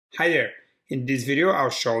Hi there. In this video, I'll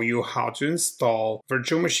show you how to install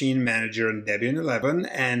Virtual Machine Manager in Debian 11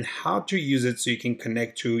 and how to use it so you can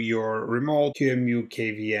connect to your remote QEMU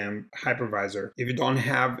KVM hypervisor. If you don't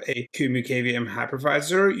have a QEMU KVM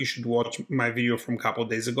hypervisor, you should watch my video from a couple of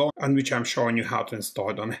days ago on which I'm showing you how to install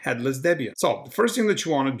it on headless Debian. So the first thing that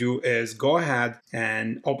you want to do is go ahead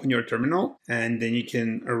and open your terminal, and then you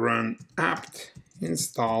can run apt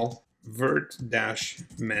install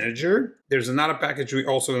virt-manager. There's another package we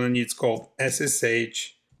also going to need. It's called ssh-askpass.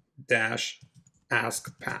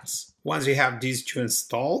 Once you have these two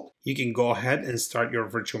installed, you can go ahead and start your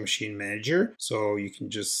virtual machine manager. So you can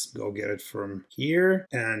just go get it from here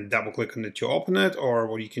and double click on it to open it. Or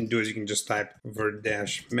what you can do is you can just type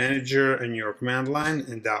virt-manager in your command line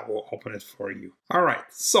and that will open it for you. All right,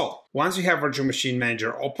 so once you have virtual machine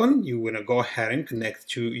manager open, you're going to go ahead and connect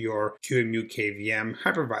to your QMU KVM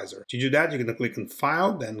hypervisor. To do that, you're going to click on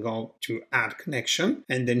file, then go to add connection.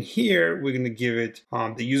 And then here, we're going to give it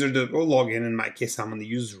the user that will log in. In my case, I'm going to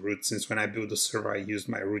use root, since when I built the server, I used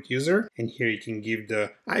my root user. And here you can give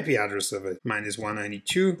the IP address of it. Mine is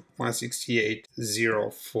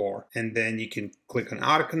 192.168.0.4. And then you can click on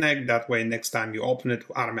auto connect. That way, next time you open it, it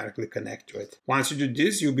will automatically connect to it. Once you do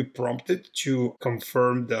this, you'll be prompted to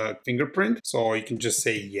confirm the fingerprint. So you can just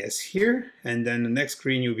say yes here. And then the next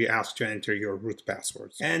screen, you'll be asked to enter your root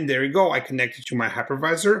passwords. And there you go. I connected to my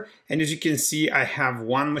hypervisor. And as you can see, I have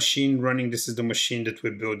one machine running. This is the machine that we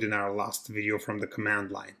built in our last video from the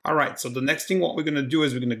command line. All right. So the next thing, what we're going to do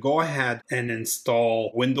is we're going to go ahead and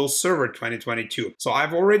install Windows Server 2022. So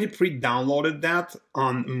I've already pre-downloaded that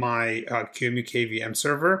on my QMU KVM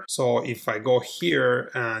server. So if I go here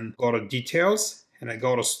and go to details, and I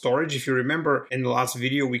go to storage. If you remember in the last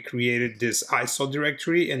video, we created this ISO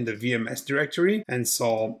directory and the VMS directory. And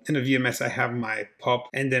so in the VMS, I have my pub,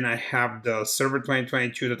 and then I have the server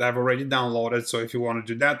 2022 that I've already downloaded. So if you want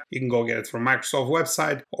to do that, you can go get it from Microsoft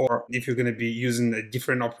website, or if you're going to be using a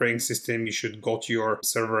different operating system, you should go to your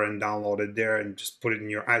server and download it there and just put it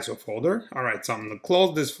in your ISO folder. All right, so I'm going to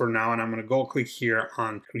close this for now, and I'm going to go click here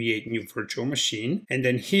on create new virtual machine. And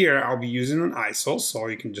then here I'll be using an ISO, so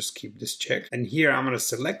you can just keep this checked. And here I'm going to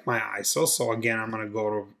select my ISO. So again, I'm going to go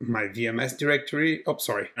to my VMS directory.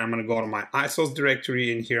 I'm going to go to my ISOs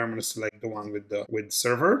directory, and here I'm going to select the one with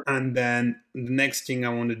server. And then the next thing I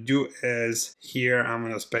want to do is here I'm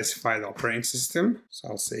going to specify the operating system. So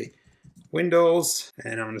I'll say Windows,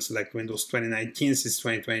 and I'm going to select Windows 2019 since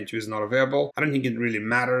 2022 is not available. I don't think it really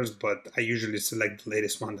matters, but I usually select the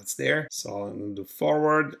latest one that's there. So I'm going to do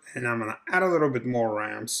forward, and I'm going to add a little bit more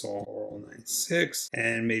RAM, so 4096,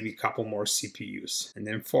 and maybe a couple more CPUs, and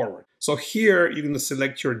then forward. So here you're going to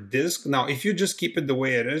select your disk. Now, if you just keep it the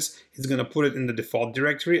way it is, it's going to put it in the default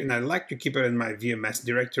directory, and I like to keep it in my VMS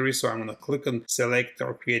directory. So I'm going to click on select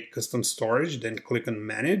or create custom storage, then click on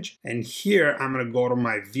manage. And here I'm going to go to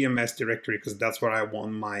my VMS directory because that's where I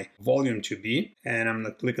want my volume to be. And I'm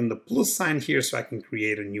going to click on the plus sign here so I can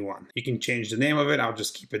create a new one. You can change the name of it. I'll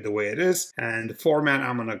just keep it the way it is. And the format,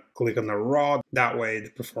 I'm going to click on the raw. That way the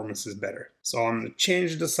performance is better. So I'm going to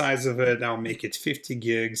change the size of it. I'll make it 50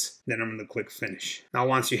 gigs. Then I'm going to click finish. Now,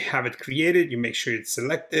 once you have it created, you make sure it's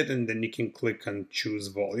selected, and then you can click on choose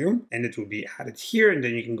volume, and it will be added here. And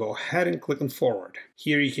then you can go ahead and click on forward.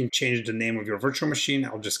 Here you can change the name of your virtual machine.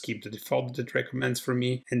 I'll just keep the default that it recommends for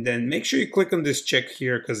me. And then make sure you click on this check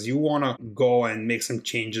here because you want to go and make some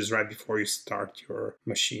changes right before you start your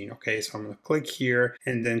machine. Okay, so I'm going to click here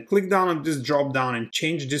and then click down on this drop down and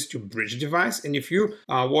change this to bridge device. And if you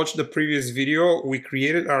watch the previous video, we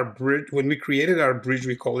created our bridge. When we created our bridge,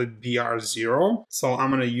 we call it BR0. So I'm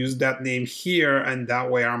going to use that name here, and that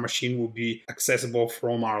way our machine will be accessible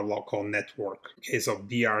from our local network. Okay, so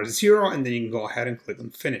BR0, and then you can go ahead and click on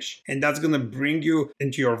finish. And that's going to bring you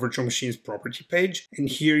into your virtual machine's property page. And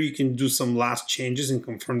here you can do some last changes and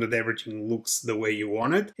confirm that everything looks the way you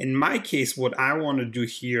want it. In my case, what I want to do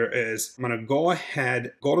here is I'm going to go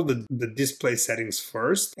ahead, go to the display settings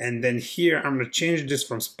first. And then here I'm going to change this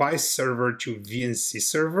from Spice server to VNC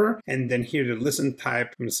server. And then here the listen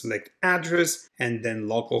type, I'm going to select address and then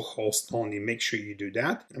localhost only. Make sure you do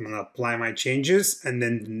that. I'm going to apply my changes. And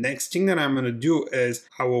then the next thing that I'm going to do is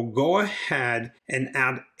I will go ahead and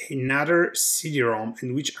add another CD-ROM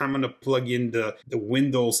in which I'm going to plug in the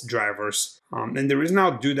Windows drivers. And the reason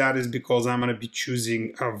I'll do that is because I'm going to be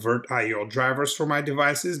choosing virt.io drivers for my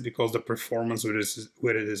devices because the performance with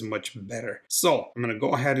it is much better. So I'm going to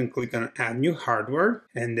go ahead and click on add new hardware.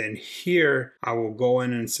 And then here I will go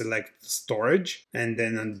in and select storage. And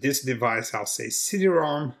then on this device, I'll say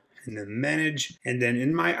CD-ROM. and then manage. And then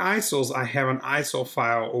in my ISOs, I have an ISO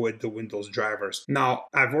file with the Windows drivers. Now,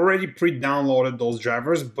 I've already pre-downloaded those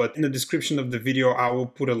drivers, but in the description of the video, I will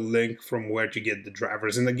put a link from where to get the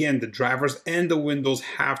drivers. And again, the drivers and the Windows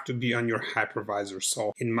have to be on your hypervisor.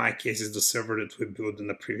 So in my case, it's the server that we built in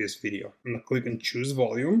the previous video. I'm gonna click and choose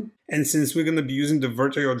volume. And since we're gonna be using the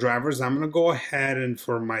VirtIO drivers, I'm gonna go ahead and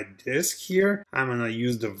for my disk here, I'm gonna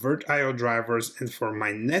use the VirtIO drivers, and for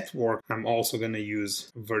my network, I'm also gonna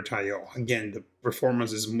use VirtIO. Again, the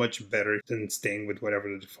performance is much better than staying with whatever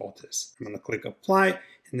the default is. I'm gonna click apply,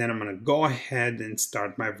 and then I'm gonna go ahead and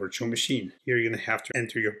start my virtual machine. Here you're gonna have to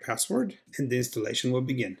enter your password, and the installation will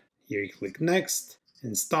begin. Here you click next,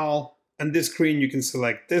 install. On this screen, you can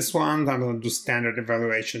select this one. I'm going to do standard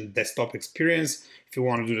evaluation desktop experience. If you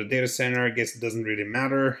want to do the data center, I guess it doesn't really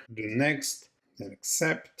matter. Do next, then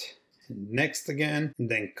accept, and next again, and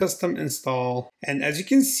then custom install. And as you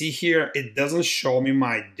can see here, it doesn't show me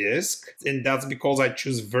my disk, and that's because I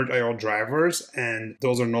choose VirtIO drivers and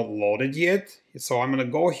those are not loaded yet. So I'm going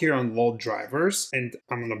to go here on load drivers, and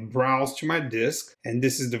I'm going to browse to my disk, and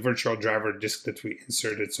this is the virtual driver disk that we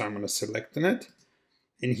inserted. So I'm going to select on it.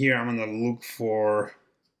 And here I'm going to look for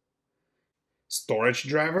storage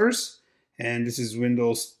drivers, and this is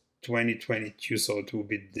Windows 2022, so it will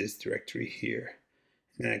be this directory here.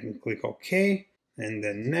 And then I can click OK, and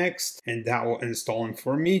then next, and that will install them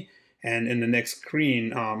for me. And in the next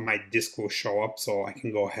screen, my disk will show up, so I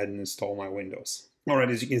can go ahead and install my Windows.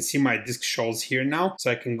 Alright, as you can see, my disk shows here now,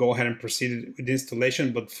 so I can go ahead and proceed with the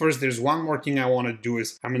installation. But first, there's one more thing I want to do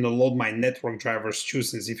is I'm going to load my network drivers too,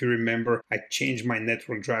 since if you remember, I changed my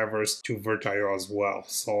network drivers to VirtIO as well.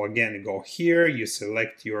 So again, go here, you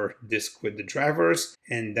select your disk with the drivers,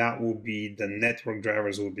 and that will be the network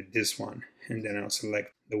drivers will be this one. And then I'll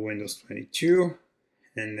select the Windows 22,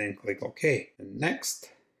 and then click OK, and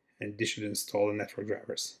next. And this should install the network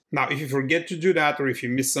drivers. Now, if you forget to do that, or if you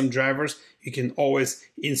miss some drivers, you can always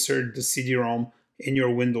insert the CD-ROM in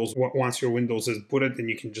your Windows. Once your Windows is booted, then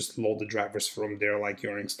you can just load the drivers from there like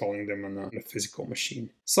you're installing them on a physical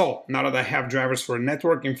machine. So now that I have drivers for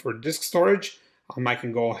network and for disk storage, I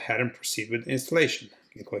can go ahead and proceed with the installation.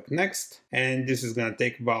 You can click next, and this is going to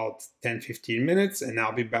take about 10-15 minutes, and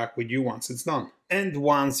I'll be back with you once it's done. And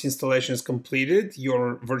once installation is completed,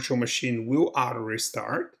 your virtual machine will auto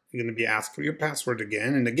restart. You're going to be asked for your password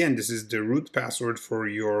again. And again, this is the root password for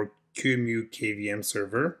your QEMU KVM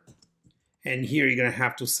server. And here you're going to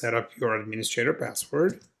have to set up your administrator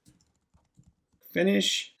password.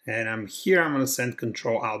 Finish. And I'm going to send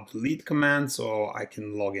Control-Alt-Delete command so I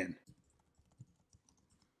can log in.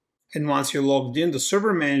 And once you're logged in, the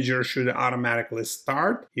server manager should automatically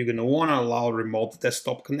start. You're going to want to allow remote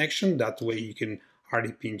desktop connection. That way you can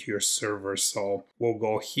RDP into your server. So we'll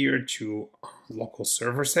go here to local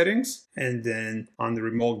server settings, and then on the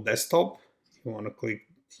remote desktop, you want to click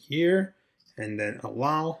here and then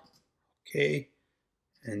allow, okay,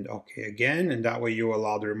 and okay again, and that way you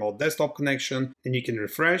allow the remote desktop connection. Then you can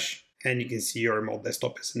refresh, and you can see your remote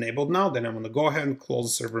desktop is enabled now. Then I'm going to go ahead and close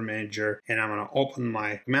the server manager, and I'm going to open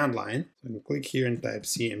my command line. So I'm going to click here and type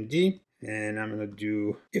cmd, and I'm going to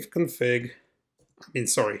do ifconfig,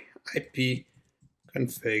 IP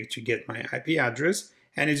config to get my IP address.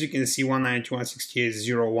 And as you can see,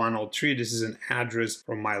 192.168.0.103, this is an address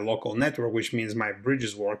from my local network, which means my bridge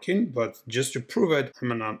is working. But just to prove it, I'm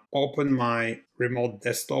gonna open my remote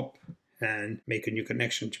desktop and make a new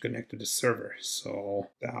connection to connect to the server. So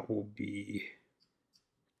that will be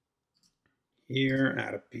here,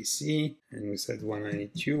 add a PC, and we said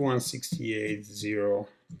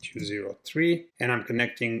 192.168.0.203. And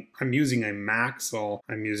I'm using a Mac, so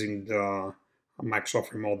I'm using the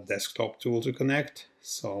Microsoft Remote Desktop tool to connect.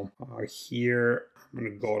 So here I'm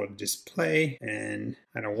going to go to display, and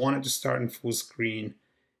I don't want it to start in full screen,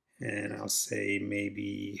 and I'll say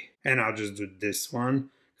maybe, and I'll just do this one,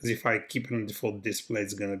 because if I keep it on default display,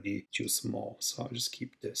 it's going to be too small. So I'll just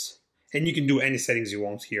keep this. And you can do any settings you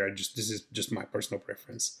want here. This is just my personal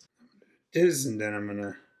preference. This, and then I'm going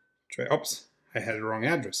to try, oops, I had the wrong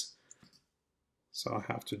address. So I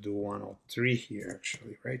have to do 103 here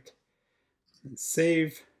actually, right? And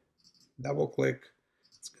save, double click,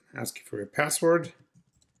 it's going to ask you for your password.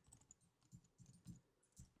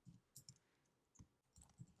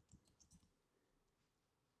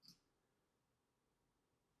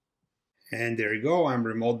 And there you go, I'm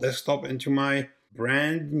remote desktop into my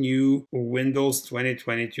brand new Windows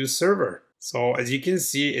 2022 server. So as you can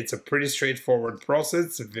see, it's a pretty straightforward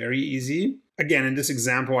process, very easy. Again, in this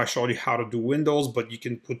example, I showed you how to do Windows, but you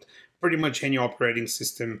can put pretty much any operating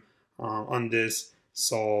system on this.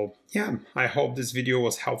 So yeah, I hope this video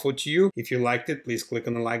was helpful to you. If you liked it, please click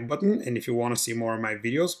on the like button. And if you want to see more of my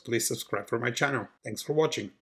videos, please subscribe for my channel. Thanks for watching.